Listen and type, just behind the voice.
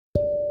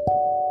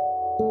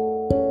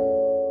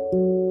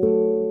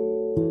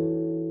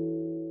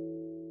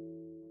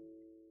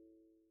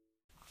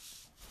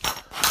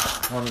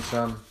Morning,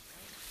 Sam.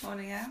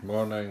 Morning, Al.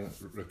 Morning,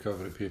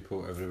 recovery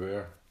people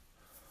everywhere.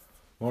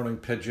 Morning,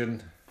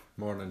 Pigeon.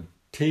 Morning,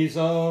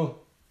 Teasel.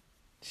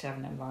 She's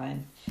having a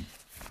wine.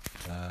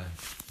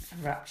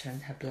 Wrapped her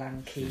in her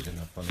blankie. She's in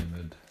a funny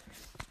mood.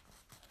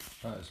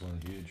 That is one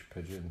huge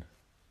pigeon.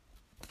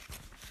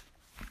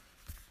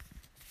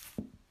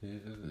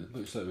 It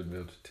looks like we'd be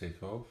able to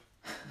take off.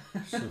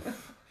 So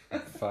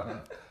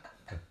fat.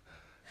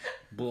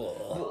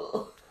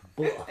 Blah.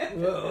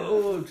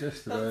 Oh,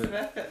 just about.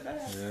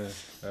 Yeah.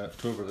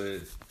 October the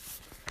 8th.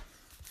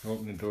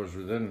 Opening doors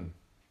within.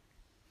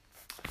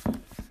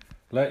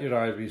 Let your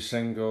eye be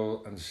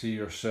single and see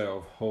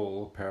yourself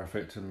whole,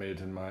 perfect and made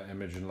in my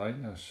image and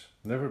likeness.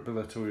 Never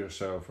belittle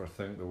yourself or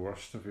think the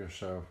worst of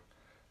yourself.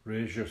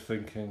 Raise your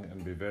thinking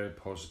and be very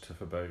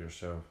positive about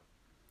yourself.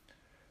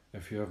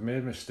 If you have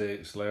made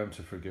mistakes, learn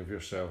to forgive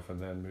yourself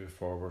and then move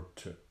forward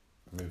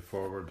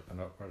and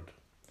upward.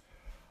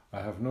 I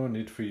have no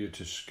need for you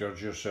to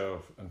scourge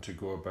yourself and to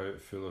go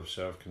about full of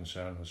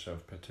self-concern and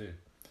self-pity.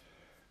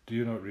 Do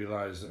you not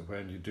realise that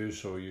when you do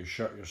so, you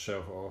shut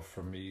yourself off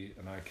from me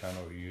and I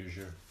cannot use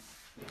you?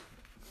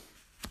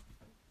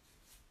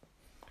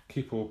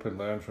 Keep open,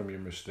 learn from your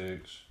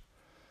mistakes.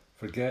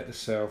 Forget the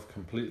self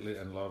completely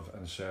in love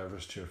and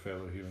service to your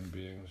fellow human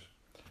beings.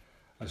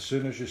 As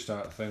soon as you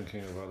start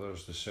thinking of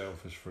others, the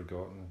self is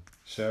forgotten.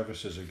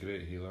 Service is a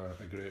great healer,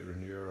 a great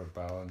renewer of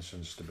balance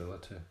and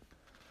stability.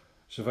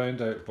 So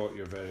find out what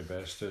your very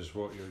best is,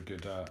 what you're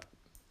good at,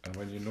 and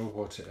when you know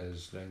what it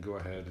is, then go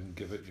ahead and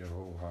give it your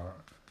whole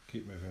heart.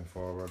 Keep moving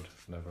forward,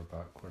 never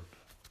backward.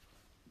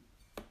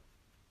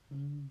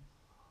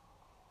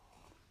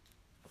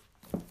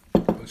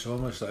 It's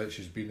almost like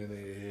she's been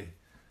in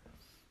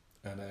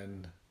AA and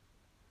then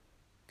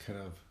kind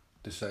of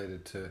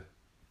decided to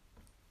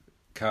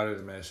carry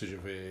the message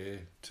of AA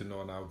to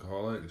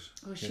non-alcoholics.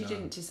 Well, she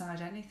didn't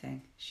decide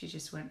anything. She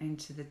just went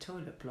into the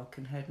toilet block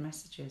and heard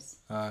messages.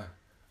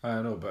 I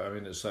know, but I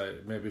mean, it's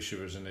like maybe she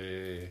was in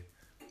AA,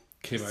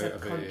 came out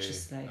of AA,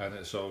 and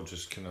it's all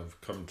just kind of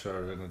come to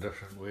her in a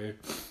different way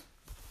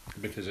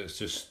because it's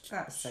just...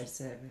 That's so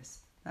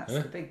service. That's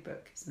the big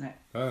book, isn't it?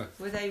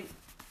 Were they...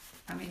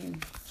 I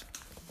mean,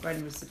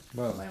 when was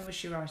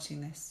she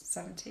writing this?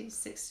 70s,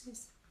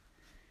 60s?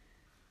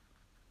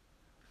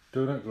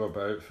 Do not go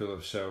about full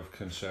of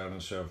self-concern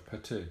and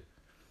self-pity.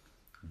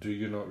 Do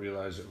you not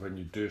realise that when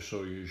you do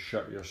so, you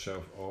shut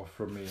yourself off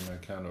from me and I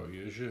cannot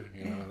use you?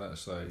 You know,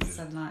 that's like... The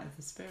sunlight of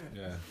the spirit.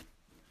 Yeah.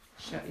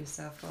 Shut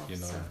yourself off. You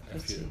know,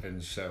 if you're in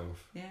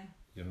self,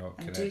 you're not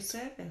connected. And do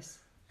service.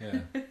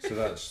 Yeah. So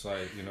that's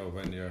like, you know,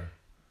 when you're,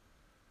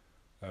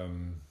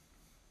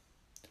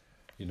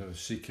 you know,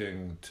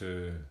 seeking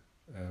to,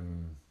 what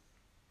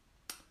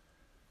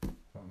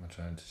am I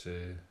trying to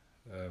say?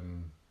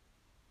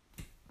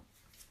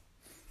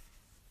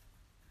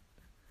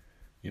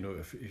 You know,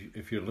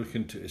 if you're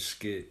looking to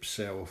escape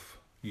self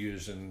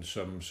using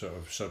some sort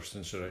of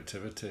substance or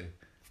activity,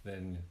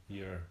 then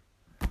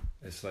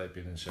it's like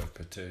being in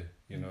self-pity.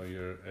 You know,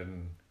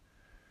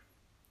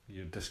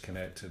 you're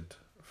disconnected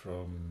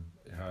from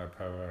higher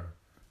power.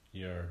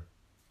 You're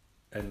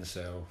in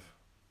self,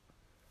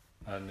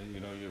 and you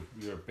know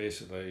you're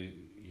basically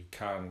you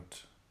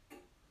can't.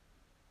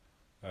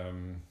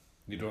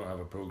 You don't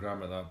have a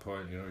program at that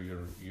point. You know,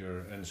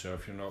 you're in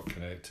self. You're not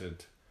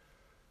connected,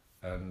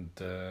 and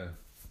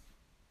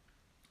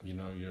you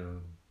know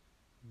you're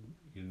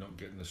not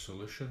getting the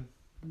solution.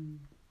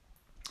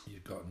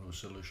 You've got no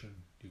solution.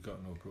 You've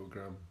got no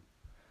program.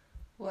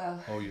 Well,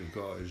 all you've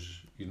got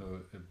is, you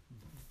know,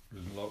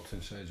 locked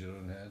inside your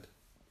own head.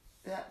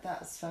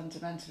 That's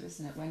fundamental,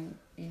 isn't it? When,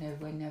 you know,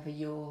 whenever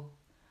you're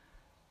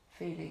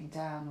feeling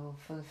down or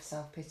full of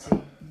self-pity,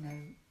 you know,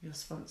 your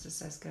sponsor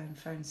says go and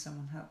phone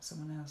someone, help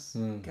someone else,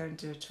 go and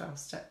do a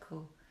 12-step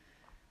call.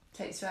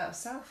 Takes you out of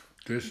self.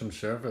 Do some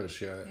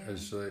service,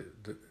 It's like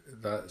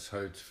that's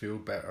how to feel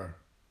better.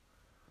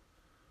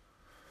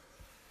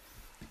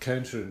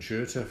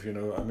 Counterintuitive, you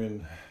know. I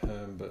mean,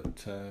 but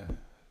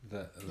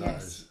that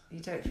is.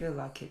 You don't feel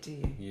like it, do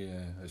you?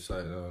 Yeah, it's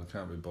like I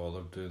can't be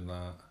bothered doing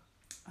that.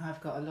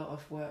 I've got a lot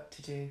of work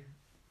to do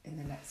in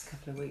the next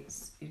couple of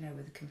weeks, you know,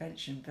 with the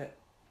convention, but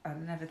I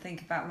never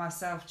think about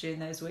myself during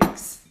those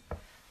weeks.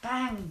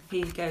 Bang!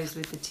 He goes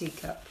with the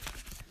teacup.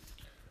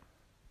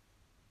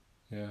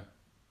 Yeah,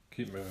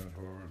 keep moving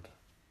forward.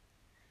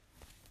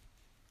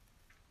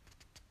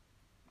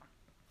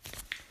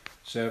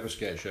 Service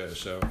gets you out of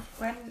self.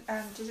 When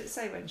did it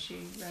say when she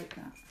wrote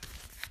that?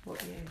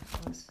 What year it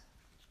was?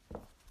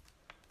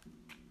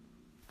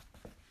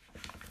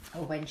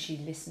 Or when she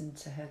listened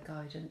to her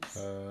guidance?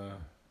 So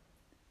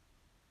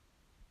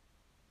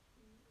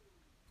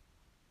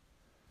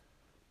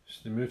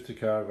they moved to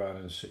Caravan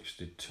in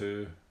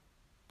 1962.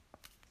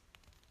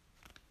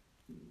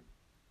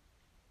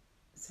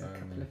 So a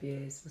couple of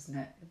years, wasn't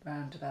it?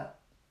 Around about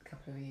a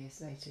couple of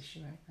years later she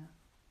wrote that,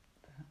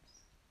 perhaps.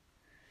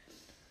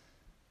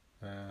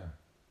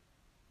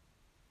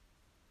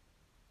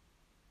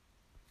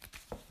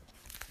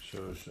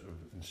 So sort of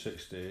in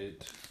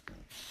 1968.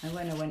 And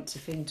when I went to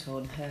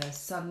Fintorn, her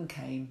son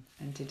came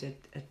and did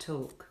a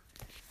talk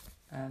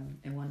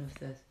in one of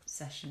the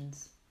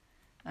sessions.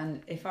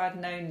 And if I'd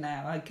known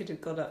now, I could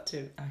have got up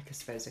to... I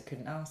suppose I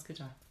couldn't ask,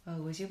 could I?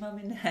 Oh, was your mum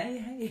in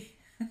Hey?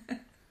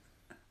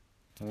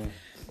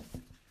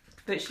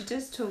 But she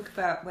does talk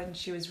about when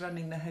she was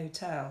running the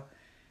hotel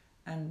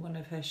and one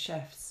of her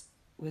chefs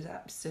was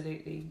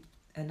absolutely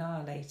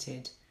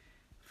annihilated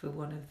for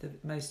one of the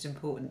most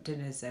important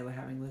dinners they were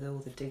having with all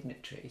the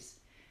dignitaries.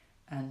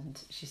 And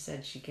she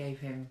said she gave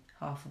him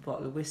half a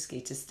bottle of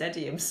whiskey to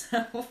steady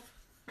himself.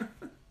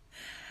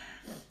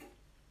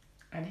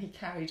 And he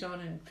carried on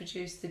and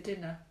produced the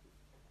dinner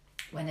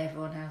when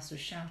everyone else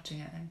was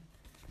shouting at him.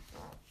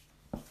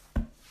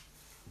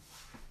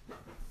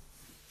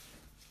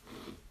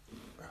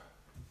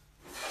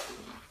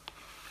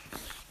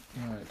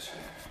 Right.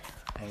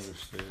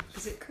 August 8th.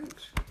 Is it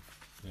cooked?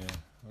 Yeah,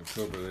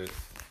 October 8th.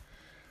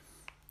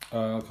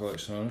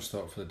 Alcoholics Anonymous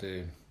thought for the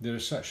day. There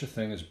is such a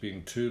thing as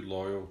being too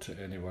loyal to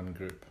any one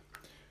group.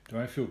 Do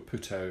I feel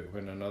put out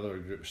when another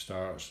group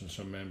starts and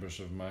some members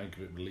of my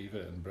group leave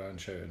it and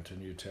branch out into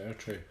new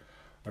territory?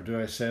 Or do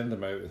I send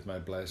them out with my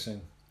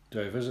blessing?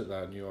 Do I visit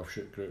that new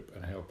offshoot group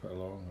and help it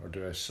along? Or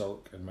do I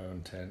sulk in my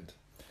own tent?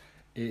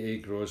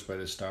 AA grows by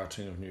the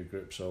starting of new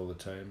groups all the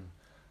time.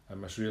 I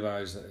must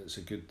realise that it's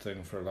a good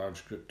thing for a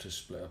large group to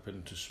split up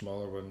into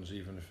smaller ones,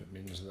 even if it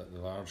means that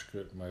the large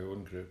group, my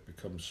own group,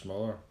 becomes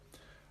smaller.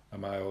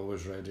 Am I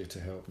always ready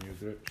to help new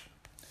groups?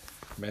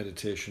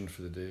 Meditation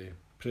for the day.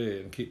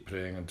 Pray and keep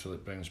praying until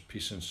it brings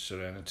peace and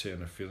serenity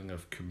and a feeling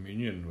of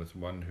communion with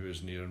one who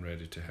is near and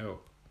ready to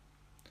help.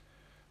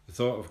 The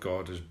thought of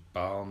God is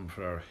balm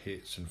for our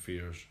hates and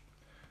fears.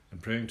 In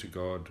praying to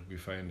God, we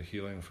find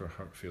healing for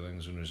hurt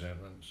feelings and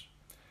resentments.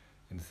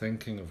 In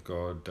thinking of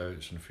God,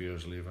 doubts and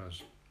fears leave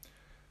us.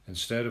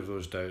 Instead of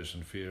those doubts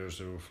and fears,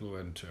 there will flow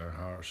into our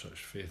hearts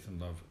such faith and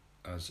love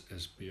as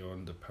is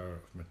beyond the power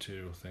of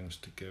material things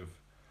to give,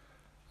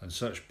 and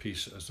such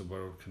peace as the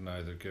world can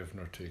neither give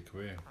nor take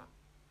away.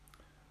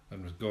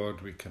 And with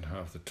God we can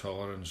have the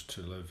tolerance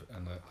to live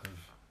and let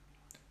live.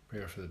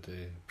 Prayer for the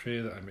day.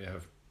 Pray that I may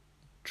have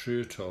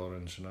true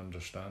tolerance and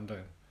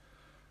understanding.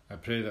 I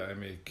pray that I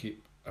may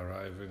keep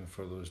arriving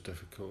for those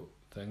difficult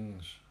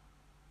things.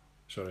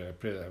 I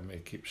pray that I may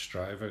keep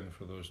striving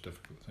for those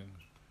difficult things.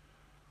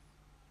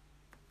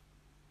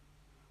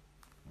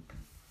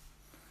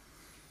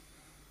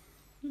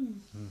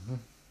 Mm-hmm.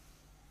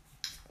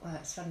 Well,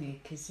 it's funny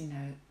because,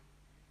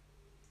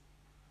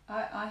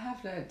 I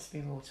have learned to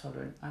be more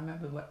tolerant. I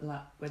remember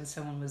when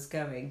someone was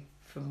going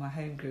from my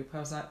home group, I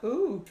was like,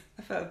 ooh,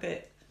 I felt a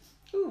bit,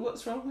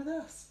 what's wrong with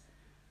us?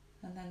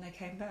 And then they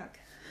came back.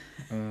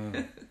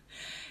 And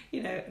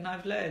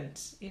I've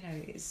learned,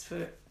 it's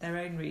for their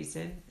own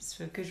reason, it's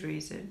for a good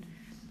reason,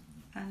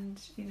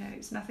 and,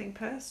 it's nothing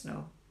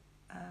personal.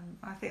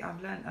 I think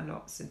I've learned a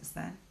lot since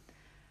then.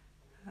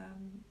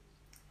 And,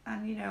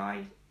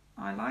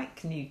 I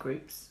like new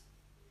groups.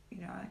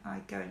 I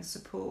go and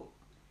support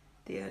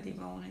the early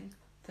morning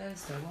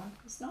Thursday one.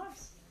 It's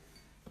nice.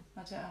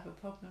 I don't have a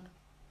problem.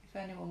 If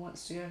anyone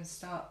wants to go and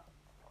start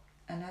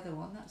another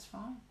one, that's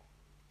fine.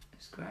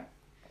 It's great.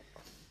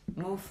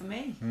 More for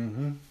me.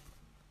 Mm-hmm.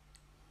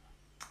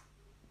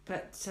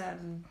 But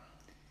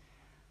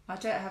I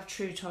don't have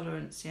true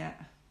tolerance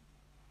yet.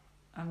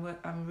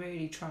 I'm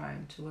really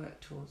trying to work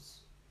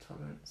towards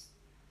tolerance.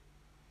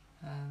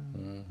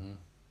 Mm-hmm.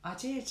 I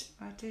did.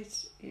 I've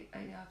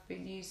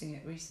been using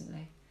it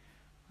recently,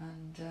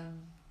 and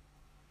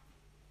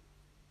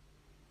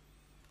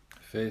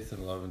faith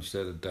and love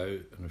instead of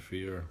doubt and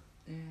fear.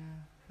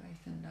 Yeah,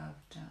 faith and love,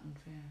 doubt and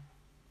fear.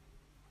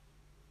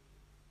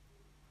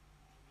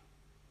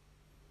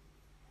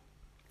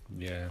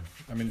 Yeah,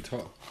 I mean,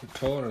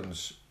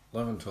 tolerance,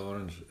 love and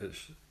tolerance.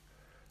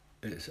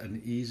 It's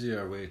an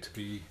easier way to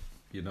be.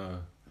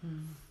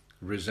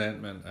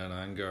 Resentment and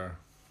anger.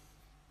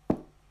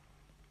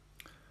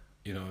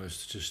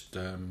 It's just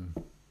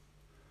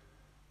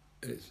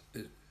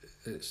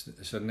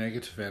it's a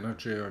negative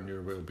energy on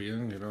your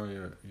well-being.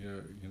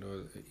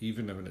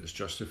 Even when it's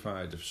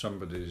justified, if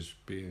somebody's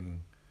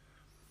being,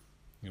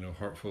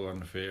 hurtful,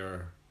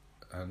 unfair,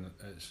 and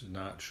it's a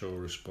natural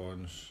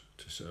response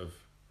to sort of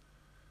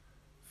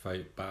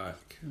fight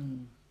back.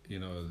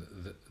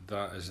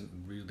 That isn't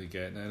really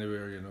getting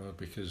anywhere.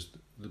 Because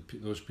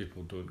those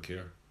people don't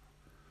care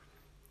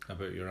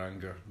about your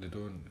anger. They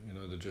don't.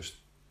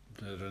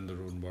 They're in their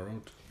own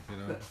world,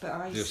 But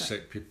they're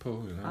sick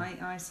people,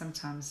 I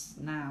sometimes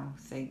now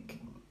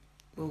think,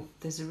 well,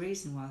 there's a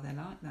reason why they're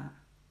like that.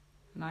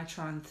 And I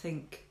try and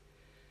think,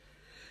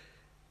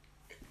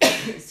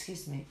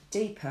 excuse me,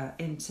 deeper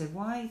into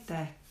why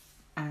they're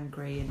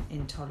angry and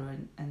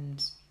intolerant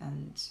and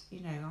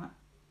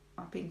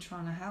I've been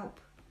trying to help.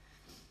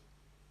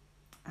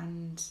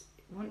 And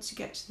once you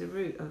get to the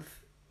root of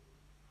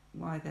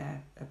why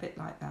they're a bit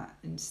like that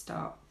and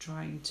start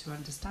trying to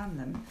understand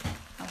them,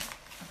 I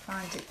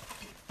find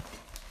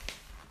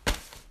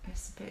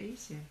it's a bit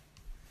easier.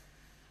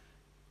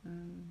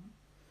 And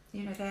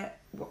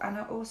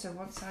also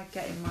once I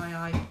get in my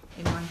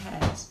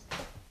head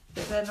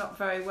that they're not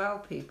very well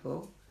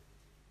people,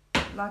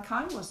 like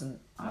I wasn't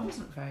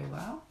very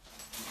well.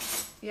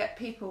 yet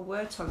people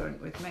were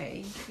tolerant with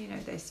me. You know,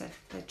 they said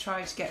they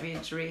tried to get me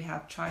into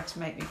rehab, tried to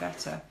make me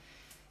better.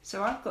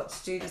 So I've got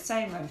to do the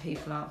same when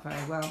people aren't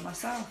very well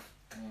myself.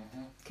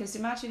 Because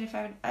imagine if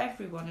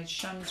everyone had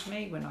shunned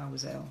me when I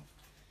was ill.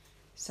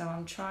 So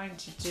I'm trying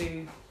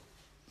to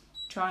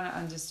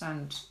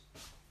understand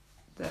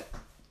that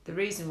the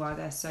reason why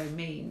they're so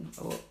mean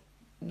or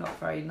not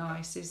very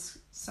nice is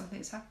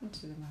something's happened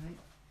to them, I think.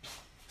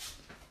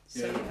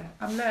 So yeah,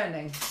 I'm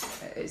learning.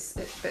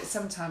 But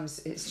sometimes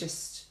it's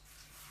just,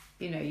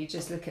 you know, you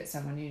just look at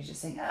someone and you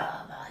just think,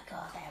 oh my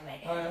God, they're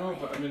really I know,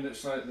 but I mean,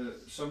 it's like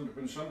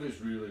when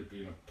somebody's really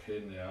been a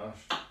pain in the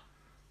arse,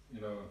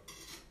 you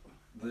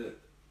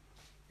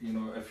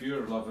know, if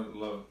you're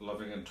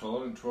loving and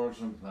tolerant towards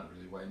them, that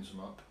really winds them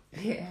up.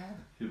 Yeah.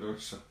 You know,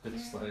 so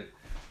it's like,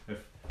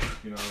 if,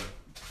 you know,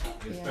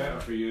 it's better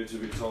for you to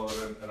be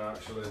tolerant and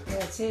actually.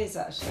 Yeah, it is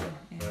actually.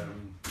 Yeah.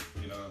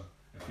 You know,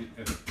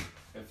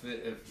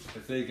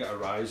 if they get a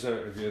rise out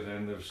of you,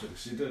 then they've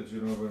succeeded.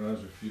 You know,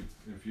 whereas if you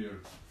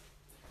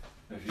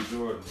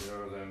don't, you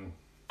know, then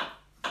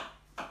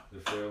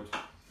they failed.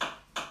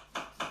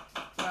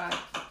 Right.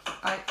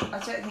 I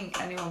don't think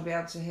anyone will be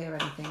able to hear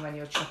anything when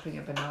you're chopping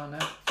a banana.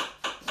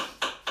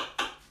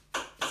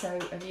 So,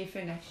 have you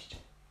finished?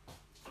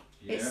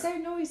 Yeah. It's so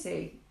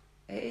noisy.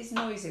 It is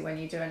noisy when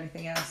you do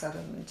anything else other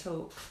than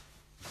talk.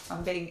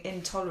 I'm being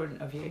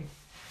intolerant of you.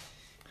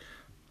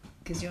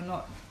 Because you're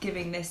not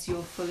giving this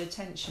your full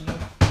attention. You're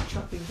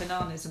chopping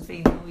bananas and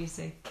being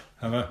noisy.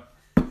 Am I?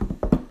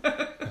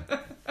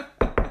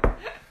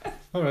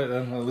 Alright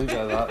then, I'll leave it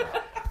at that.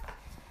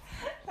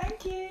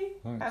 Thank you.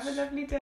 Thanks. Have a lovely day.